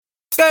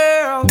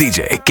Girl,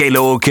 DJ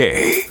Kalo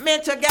OK.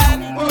 Mitch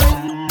again.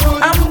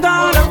 I'm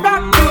gonna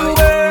rock you,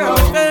 girl,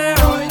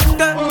 girl,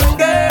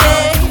 girl,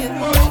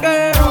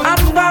 girl.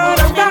 I'm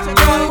gonna rock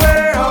you,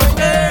 girl,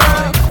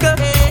 girl.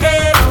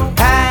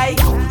 Hey,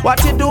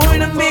 what you doing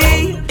to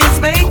me? It's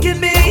making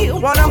me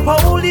wanna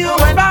hold you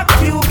and rock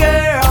you,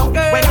 girl.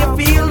 When you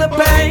feel the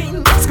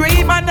pain,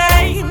 scream my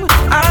name.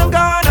 I'm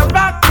gonna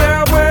rock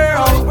your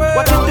world.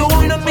 What you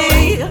doing to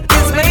me?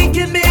 It's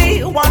making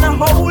me wanna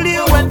hold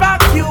you and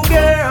rock you,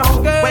 girl.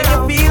 When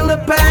you feel the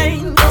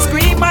pain,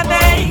 scream my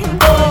name.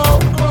 Oh,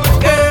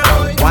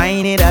 girl.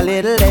 Whine it a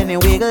little, then you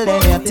wiggle,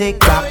 then you tick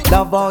tock.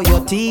 Love all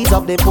your tease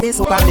of the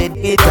pussy up and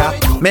the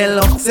top. Me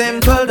look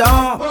simple,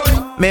 don't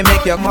me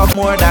make you come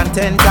more than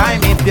 10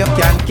 times if you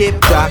can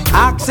keep track.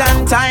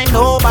 Action time,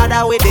 no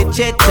bother with the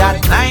chit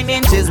chat. 9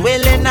 inches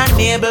willing and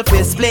able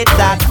to split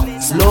that.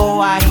 Slow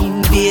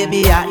wine,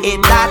 baby, I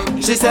hit that.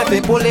 She said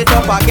we pull it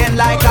up again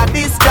like a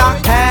disc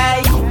jock.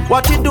 Hey,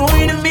 what you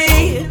doing to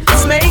me?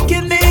 It's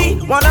making me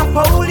wanna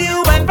hold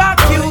you and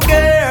rock you,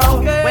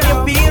 girl. When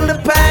you feel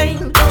the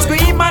pain,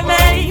 scream my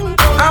name.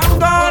 I'm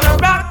gonna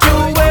rock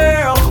you,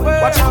 world.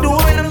 What you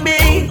doing to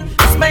me?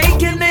 It's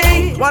making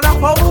me wanna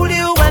hold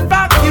you and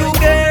rock you,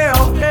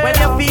 girl. When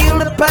you feel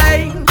the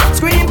pain,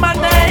 scream my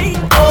name.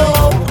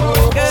 Oh,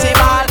 girl. She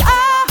ball,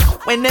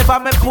 whenever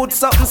me put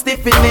something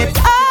stiff in it,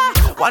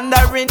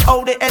 wondering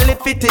how the hell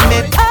it fit in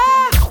it,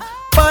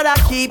 but I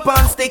keep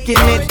on sticking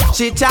it.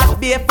 She chat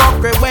be a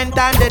fucker when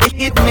time that it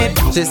hitting it.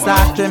 She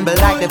start tremble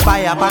like the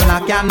fire on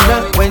a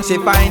candle. When she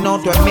find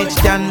out what Mitch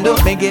can do,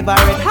 me give her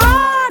it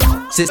hard.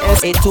 She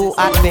says it too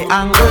at the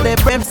angle, the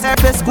brim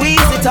surface squeeze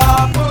it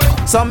up.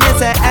 So me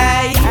say,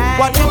 hey,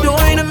 what you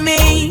doing to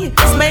me?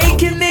 It's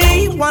making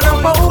me wanna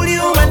hold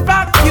you and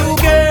rock you,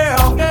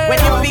 girl. When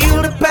you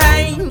feel the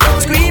pain,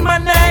 scream my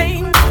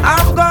name.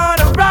 I'm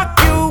gonna rock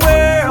you,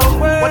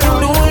 world. What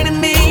you doing to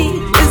me?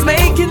 It's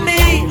making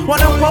me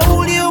wanna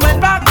hold you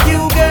and rock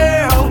you,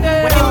 girl.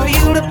 When you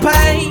feel the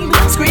pain,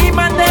 scream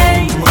my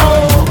name.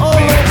 Oh, oh.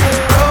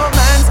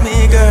 Romance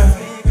me, girl.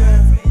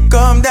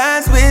 Come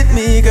dance with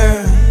me,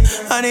 girl.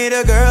 I need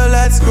a girl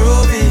that's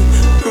groovy,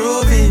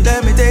 groovy.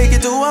 Let me take you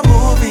to a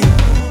movie.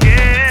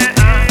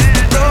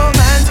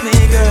 Romance me,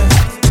 girl.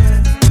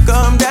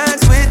 Come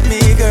dance with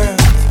me, girl.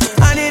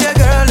 I need a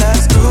girl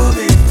that's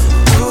groovy,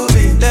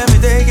 groovy. Let me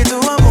take you to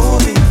a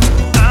movie.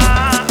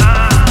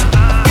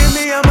 Give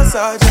me a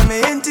massage, let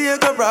me into your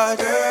garage.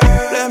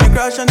 Let me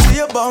crash onto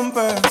your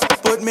bumper.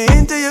 Put me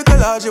into your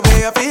collage, the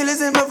way I feel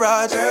is in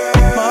mirage.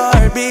 My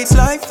heart beats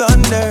like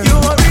thunder. You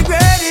won't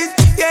regret it,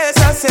 yes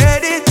I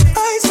said it.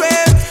 I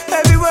swear,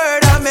 every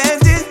word I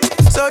meant it.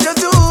 So just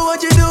do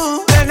what you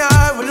do, and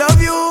I will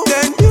love you.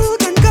 Then you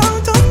can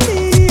count on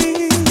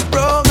me.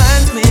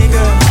 Romance me,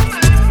 girl.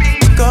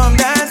 Come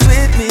dance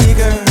with me,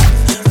 girl.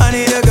 I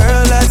need a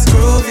girl that's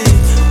groovy,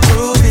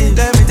 groovy.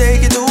 Let me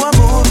take you to a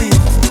movie.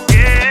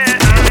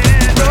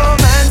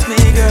 Romance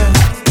me, girl.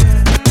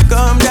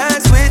 Come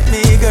dance with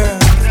me, girl.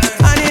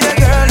 I need a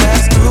girl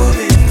that's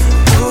groovy,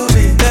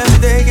 groovy. Let me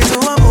take you to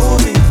a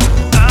movie.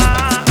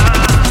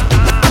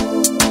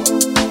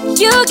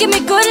 You give me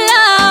good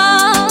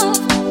love,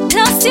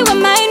 plus you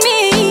remind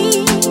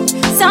me.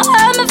 So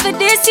I'm for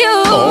this you.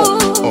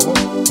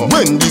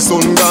 When the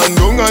sun gone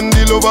down and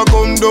the lover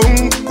come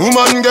down,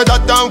 woman get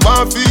that time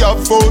want fi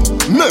have fun.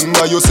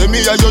 Remember you say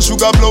me a your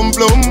sugar plum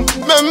plum.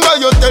 Remember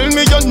you tell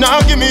me you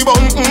not give me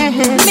bun.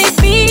 Me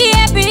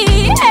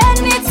baby,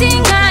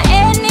 anything or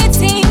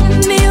anything,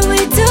 me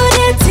we do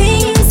the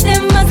things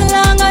them as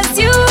long as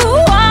you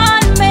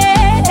want me.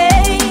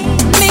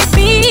 Me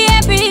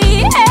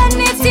baby,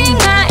 anything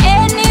or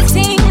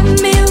anything,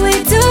 me we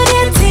do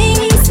the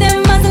things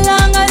them as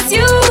long as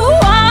you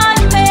want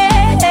me.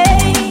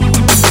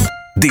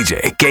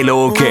 DJ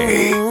Kalo OK.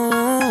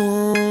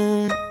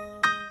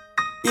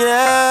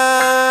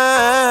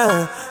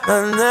 Yeah,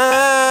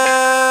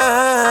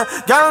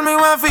 girl, me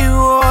want for you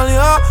all,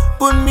 yo.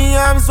 Put me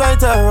arms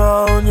right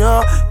around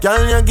you.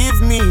 Girl, you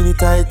give me the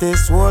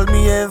tightest hold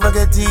me ever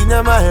get in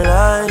my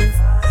life.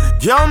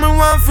 Girl, me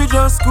want for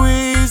just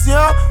squeeze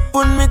you.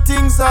 Put me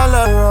things all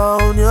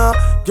around you.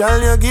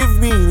 Girl, you give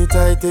me the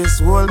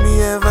tightest hold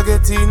me ever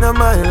get in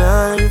my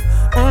life.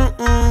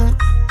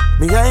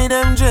 Me guide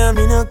them jam,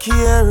 me no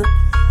care.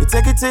 You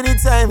take it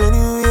anytime,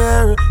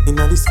 anywhere.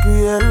 Inna the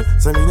square,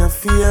 so me no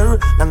fear.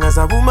 Long as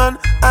a woman,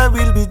 I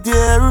will be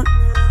there.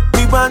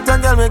 Me want a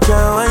girl, me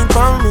can't wine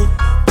for me.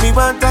 Me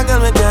want a girl,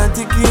 me can't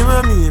take care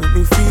of me. Let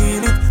me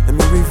feel it,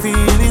 let me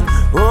feel it.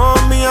 Oh,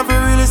 me have to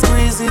really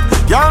squeeze it.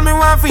 Girl, me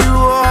want for you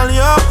all,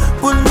 yo.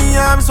 Put me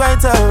arms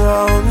right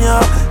around you.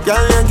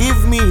 Girl, you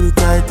give me the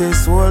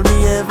tightest hold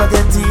me ever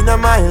get in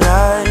my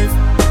life.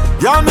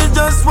 Girl, me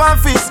just want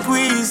to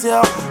squeeze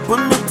ya. Put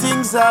me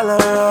things all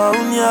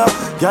around ya.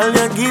 Girl,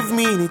 you give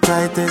me the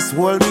tightest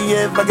hold me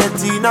ever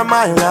get in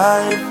my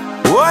life.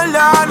 Hold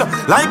on,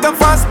 like a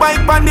fast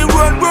bike on the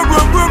road, boom,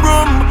 boom, boom,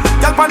 boom.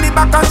 Girl, on the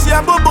back and she a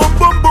boom, boom,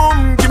 boom,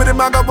 boom. Give me the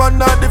maga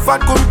one and the fat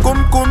cum,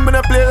 cum, cum. Me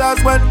the play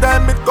last one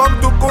time, it come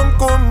to cum,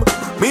 cum.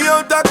 Me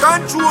out of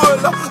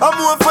control. I'm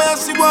more fire,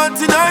 she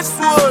want in her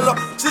soul.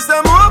 She say,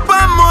 more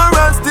for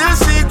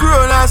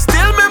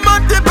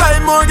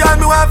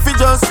want to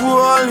just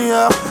hold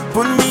ya,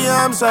 put me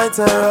arms right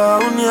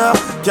around ya.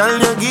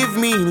 Can you give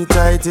me the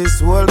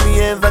tightest hold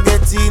me ever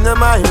get in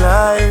my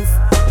life?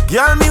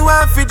 Girl, me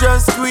want to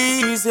just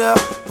squeeze ya,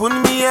 put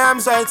me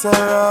arms right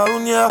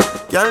around ya.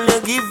 Can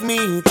you give me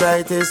the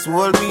tightest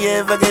hold me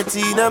ever get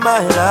in my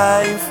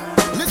life?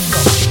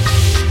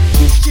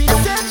 She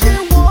said she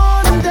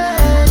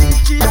wanted, if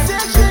she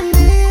said she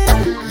need,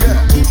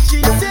 if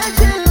she said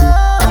she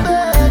love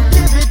it,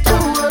 give it to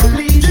her,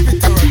 please. Give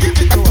it to her,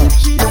 give it to her. If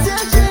she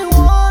said she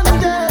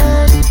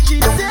wanted, if she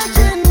said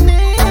she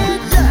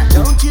need,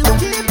 don't you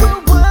keep her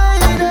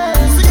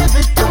waiting. Give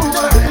it to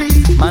her,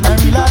 please. Man, I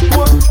real hard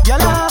poor,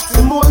 y'all ask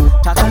some more.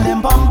 Tackle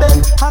them on bed,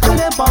 tackle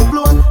them on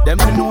floor. Them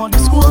to know the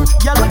score,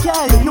 y'all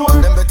can't ignore.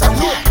 Them better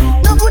know.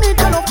 Now put it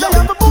on up, y'all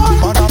have a boy.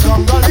 Man, I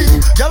come gully,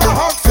 y'all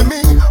ask for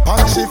me.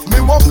 And shift me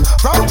walk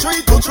from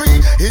tree to tree.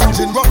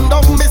 Engine run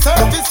down, me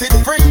service it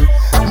free.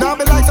 Now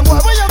be like some boy,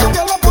 where you have a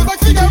girl up, put like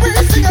figure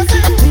sing a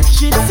sing. If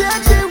she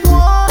said she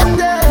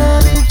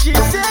wanted, if she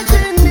said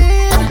she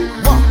need,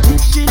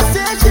 if she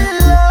said she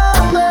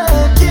love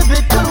it, give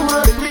it to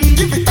her, please.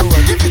 Give it to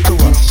her, give it to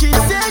her. If she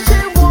said she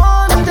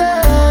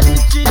wanted,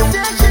 if she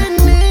said she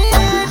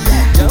need,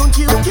 don't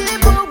you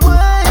keep her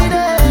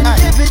waiting.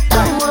 Give it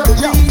to her,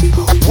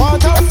 please.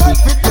 Want outside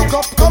fit the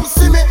cup, come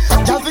see me.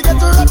 Y'all forget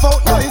to rap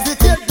out noisy.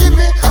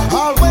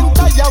 All when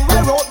tired,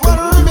 wear out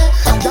one me.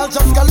 Y'all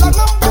just got long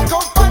and pick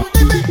up and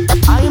dimmy.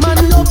 I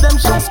man love them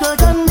short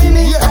skirt and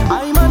mini.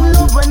 I man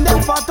love when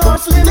them fat or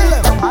slimmy.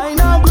 I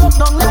now broke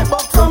down like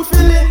buck from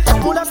Philly.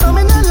 Put a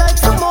stamina like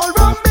some old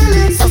rum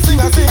Billy. So sing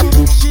a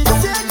sing. She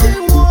said she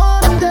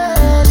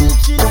wanted,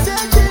 she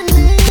said she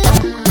need,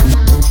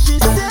 she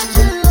said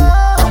she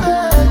love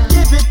it.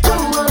 Give it to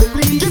her,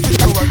 please. Give it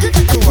to her, give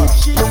it to her.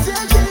 She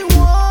said she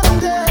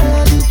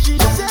wanted, she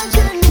said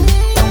she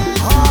need.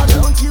 Oh,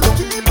 don't you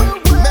keep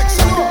her.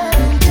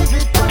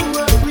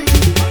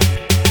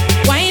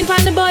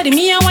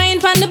 Me a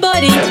wine pon the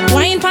body,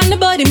 wine pon the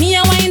body, me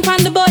a wine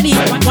pon the body,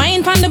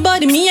 wine pon the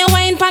body, me a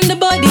wine pon the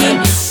body.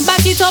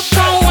 Back it up,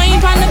 come wine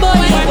pon the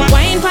body,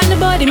 wine pon the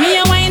body, me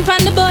a wine pon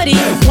the body,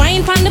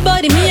 wine pon the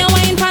body, me a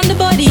wine pon the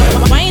body,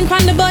 wine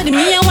pon the body,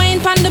 me a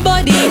wine pon the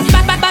body.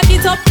 Back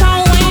it up,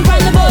 come wine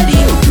pon the body.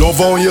 Love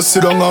how you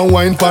sit down and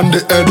wine pon the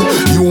head.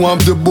 You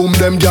want the boom,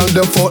 them gyal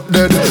them fuck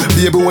dead.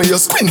 Baby when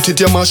you squint it,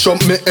 you mash up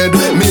me head.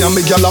 Me and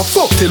me gyal a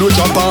fuck till we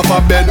jump off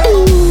a bed.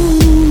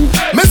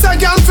 Me say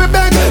girl fi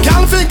beg,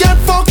 girl fi get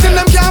fucked till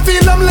them can't feel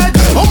them leg.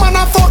 Woman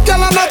a fuck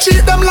girl and a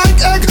treat them like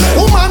egg.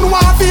 Woman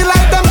want feel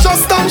like them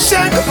just don't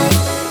shake.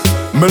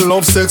 Me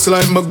love sex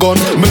like my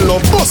gun. Me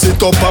love bust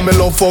it up and me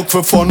love fuck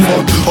for fun.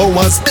 But how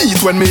was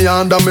beat when me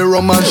under me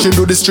rum and she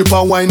do the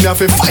stripper wine. You have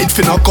to fight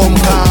fi no come.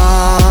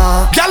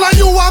 Girl and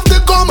you have the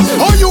gum.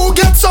 Oh you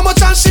get so much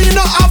and she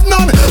no have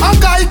none. A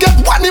guy get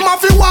one him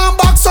have one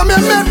back. So me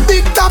make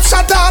big top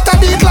shot out a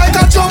beat like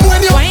a drum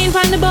when you wine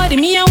pon the body,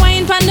 me a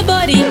wine pon the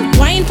body,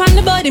 wine pon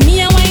the body,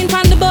 me a wine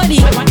pon the body,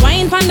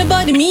 wine pon the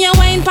body, me a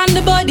wine pon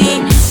the body.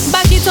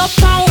 Back it up,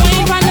 come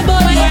wine pon the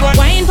body,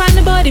 wine pon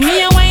the body, me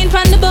a wine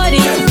pon the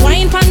body,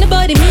 wine pon the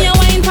body, me a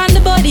wine pon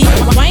the body,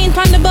 wine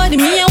pon the body,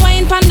 me a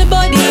wine pon the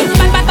body.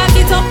 Back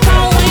it up,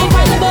 come wine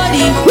pon the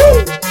body.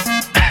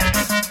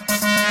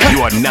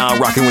 You are now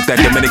rocking with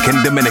that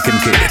Dominican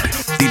kid,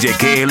 DJ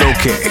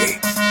KLOK.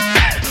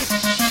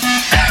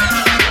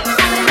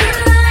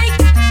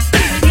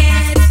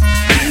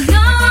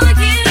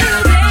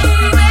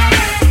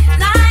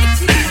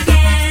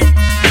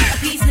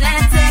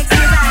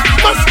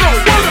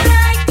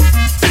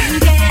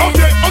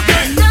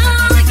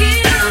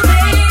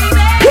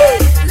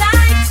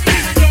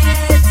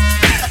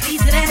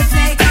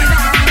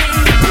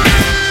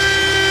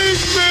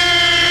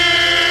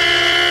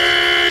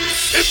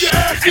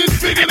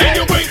 Bigger than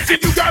your waist,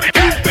 and you gotta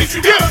keep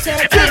facing. Yeah,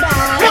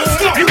 let's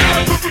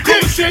go.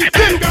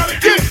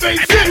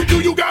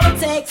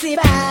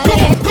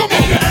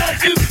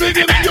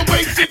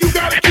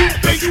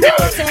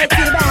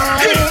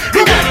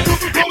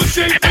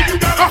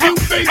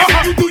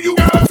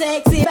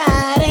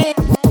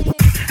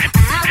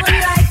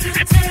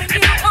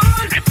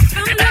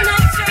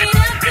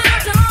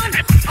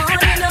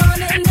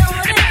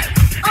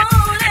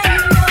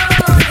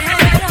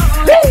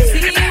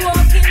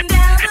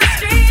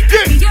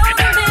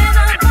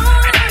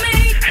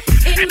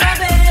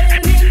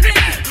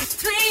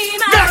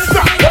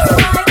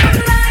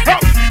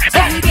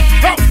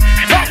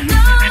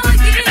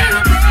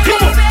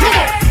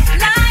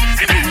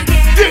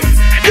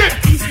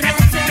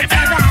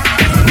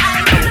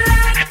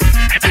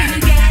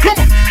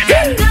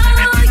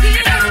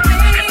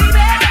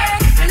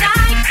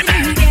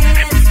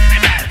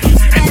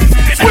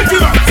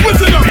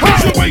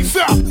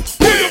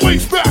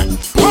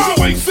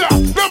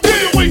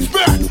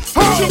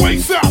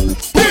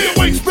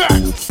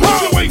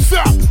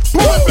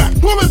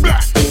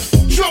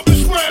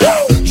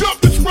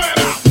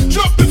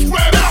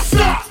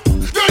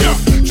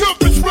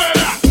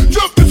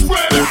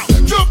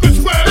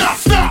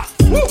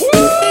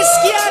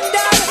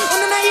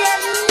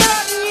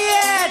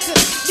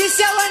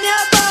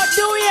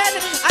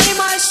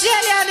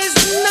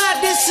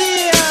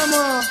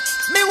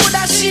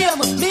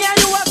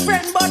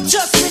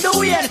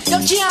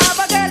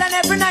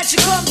 night she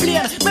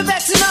complain. Me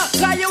vexing up,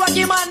 cause you a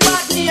give man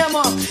bad name.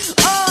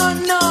 Oh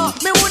no,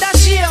 me woulda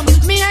shame.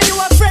 Me and you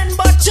a friend,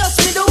 but just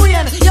me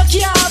doing. You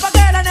can't have a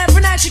girl and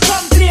every night she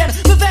complain.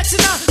 Me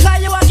vexing up, cause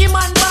you a give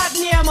man bad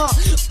name.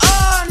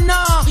 Oh no,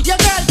 your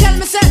girl tell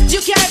me say you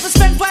can't even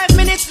spend 5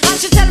 minutes, and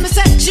she tell me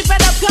say she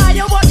fed up cause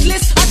you watch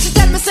list, and she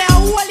tell me say a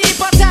whole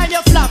heap of time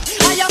you flop,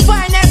 and you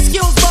find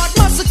excuse but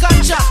muscle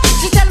contract.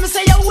 She tell me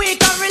say you're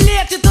weak and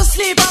related to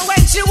sleep, and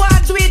when she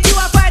want to eat you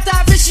a fight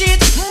off the sheet.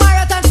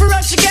 Marathon for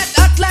us she get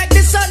hot like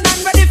the sun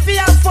and ready for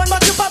your fun,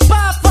 but you pop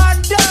off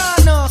and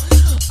done.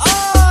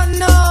 Oh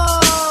no,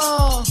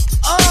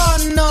 oh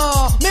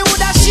no, me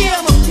woulda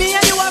shame. Me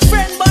and you a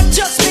friend but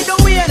just me the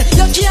win.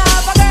 You can't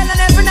have a girl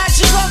and every night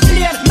she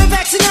complain. Me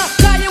vexing up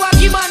cause you a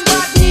give man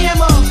bad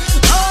name.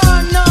 Oh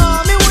no,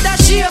 me woulda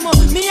shame.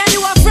 Me and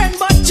you a friend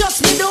but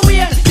just me the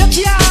win. You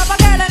can't have a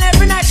girl and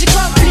every night she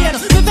complain.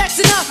 Me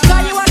vexing up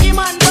cause you a give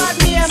man bad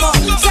name.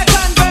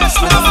 Second verse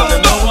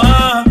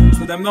now.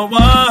 So them no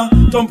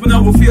one thumping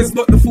our face,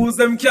 but the fools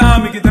them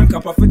can't. Me give them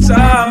cap off a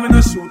charm, me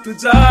no shoot to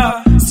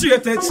jar.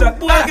 Straight head shot,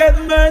 boy get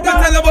murdered. You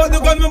tell about the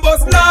gun me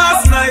bust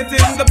last night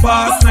in the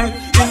past night.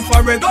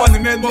 Infrared funny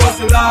made bust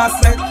the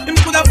last night. Him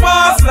coulda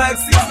pass like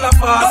 6 la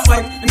fast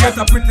like. Him get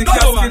a pretty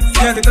casket,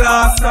 yeah the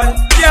glass side.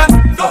 Yeah,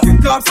 fucking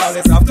cops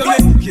always after me.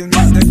 Kill me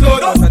they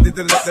could, but I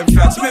didn't let them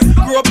catch me.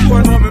 Grew up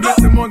poor, now me make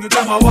the money,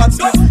 them a watch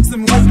me. See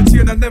me with me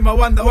chain and them a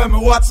wonder when me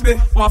watch me.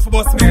 Want for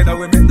bust me, that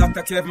way me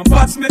Dr. Cave me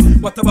patch me.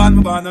 What about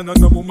me born and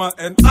no woman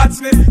and at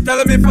me.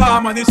 Tell me for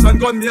ammunition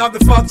gun me have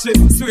the factory.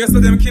 Swear so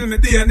them kill me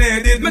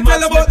DNA did me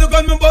tell about the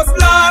gun me bust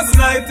last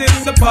night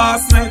in the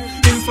past night.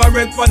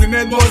 Infrared funny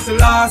made bust the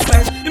last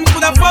night. Him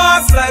coulda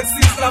pass like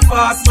 6 la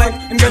fast like.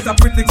 Him get a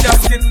pretty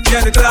casket,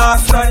 yeah the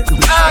glass side.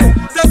 Aye,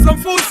 there's some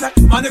food set,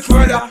 man the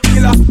further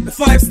killer, the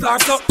 5-star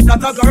so that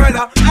a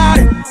gorilla.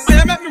 Aye, when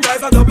you make me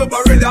rise a double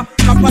barilla.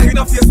 Kappa in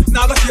the face,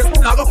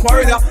 now go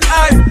corridor.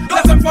 Aye,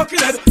 let them fucking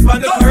head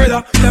on the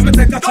corridor. Let me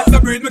take a check to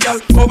breed me girl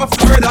over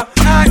Florida.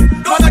 Aye,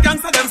 man a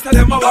gangster them say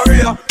them a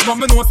warrior. But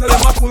me know say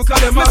them a fool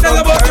cause them a tell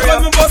about the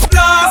gun me bust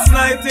last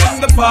night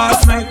in the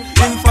past night.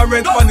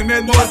 Infrared funny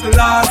made bust the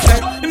last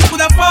night. Him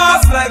coulda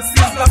pass like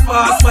 6 la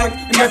fast like.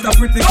 Him get a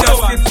pretty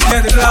casket,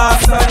 yeah the glass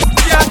side.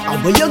 Yeah.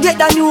 And when you get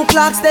the new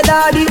clocks, the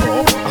daddy,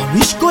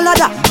 which color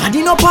that?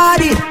 Daddy no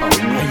party.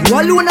 And you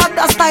alone have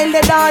the style,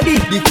 the daddy.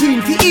 The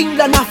queen for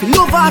England, have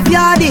love of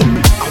yardy.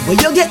 And when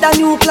you get the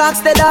new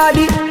clocks, the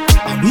daddy,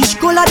 which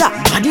color that?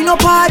 Daddy no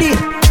party.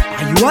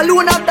 And you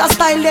alone have the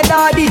style, the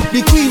daddy.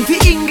 The queen for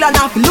England,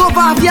 have love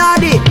of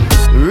yardy.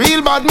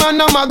 Real bad man,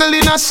 no muggle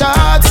in a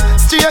shots.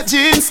 Straight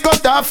jeans,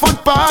 cut off foot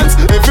pants.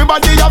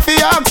 Everybody have to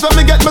ask when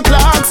me get my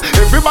clocks.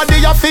 Everybody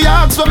have to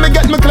ask when me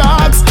get my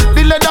clocks.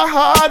 The leather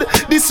hard,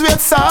 the sweat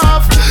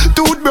soft.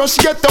 Toothbrush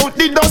get out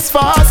the dust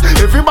fast.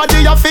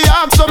 Everybody have to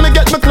ask when me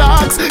get my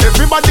clocks.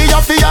 Everybody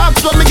have to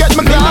ask when me get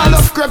my clocks. I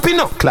love creeping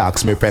up.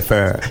 Clocks me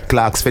prefer.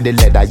 Clocks for the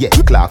leather, yeah.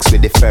 Clocks for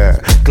the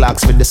fur.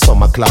 Clocks for the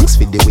summer, clocks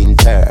for the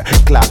winter.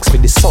 Clocks for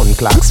the sun,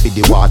 clocks for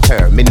the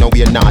water. Me know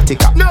we're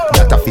nautica,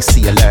 that a fi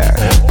sailor.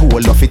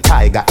 Pool of a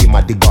tiger, him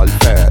a the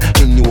golfer.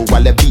 Me knew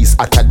all the beast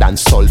hotter than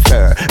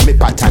sulfur. Me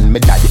pattern me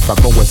daddy from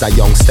I was a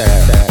youngster.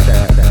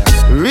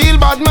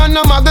 Real bad man,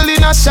 no muggle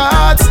in a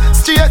shots.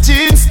 Straight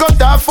jeans, cut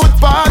off foot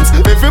pants.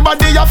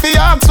 Everybody have to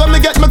ask when me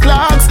get my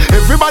clocks.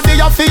 Everybody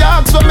have to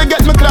ask when me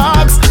get my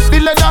clocks. The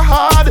leather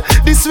hard,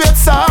 the sweat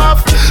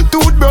soft.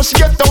 Toothbrush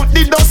get out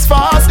the dust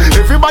fast.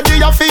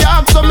 Everybody have to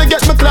ask when me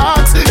get my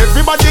clocks.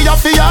 Everybody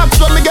have to ask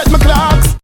when me get my clocks.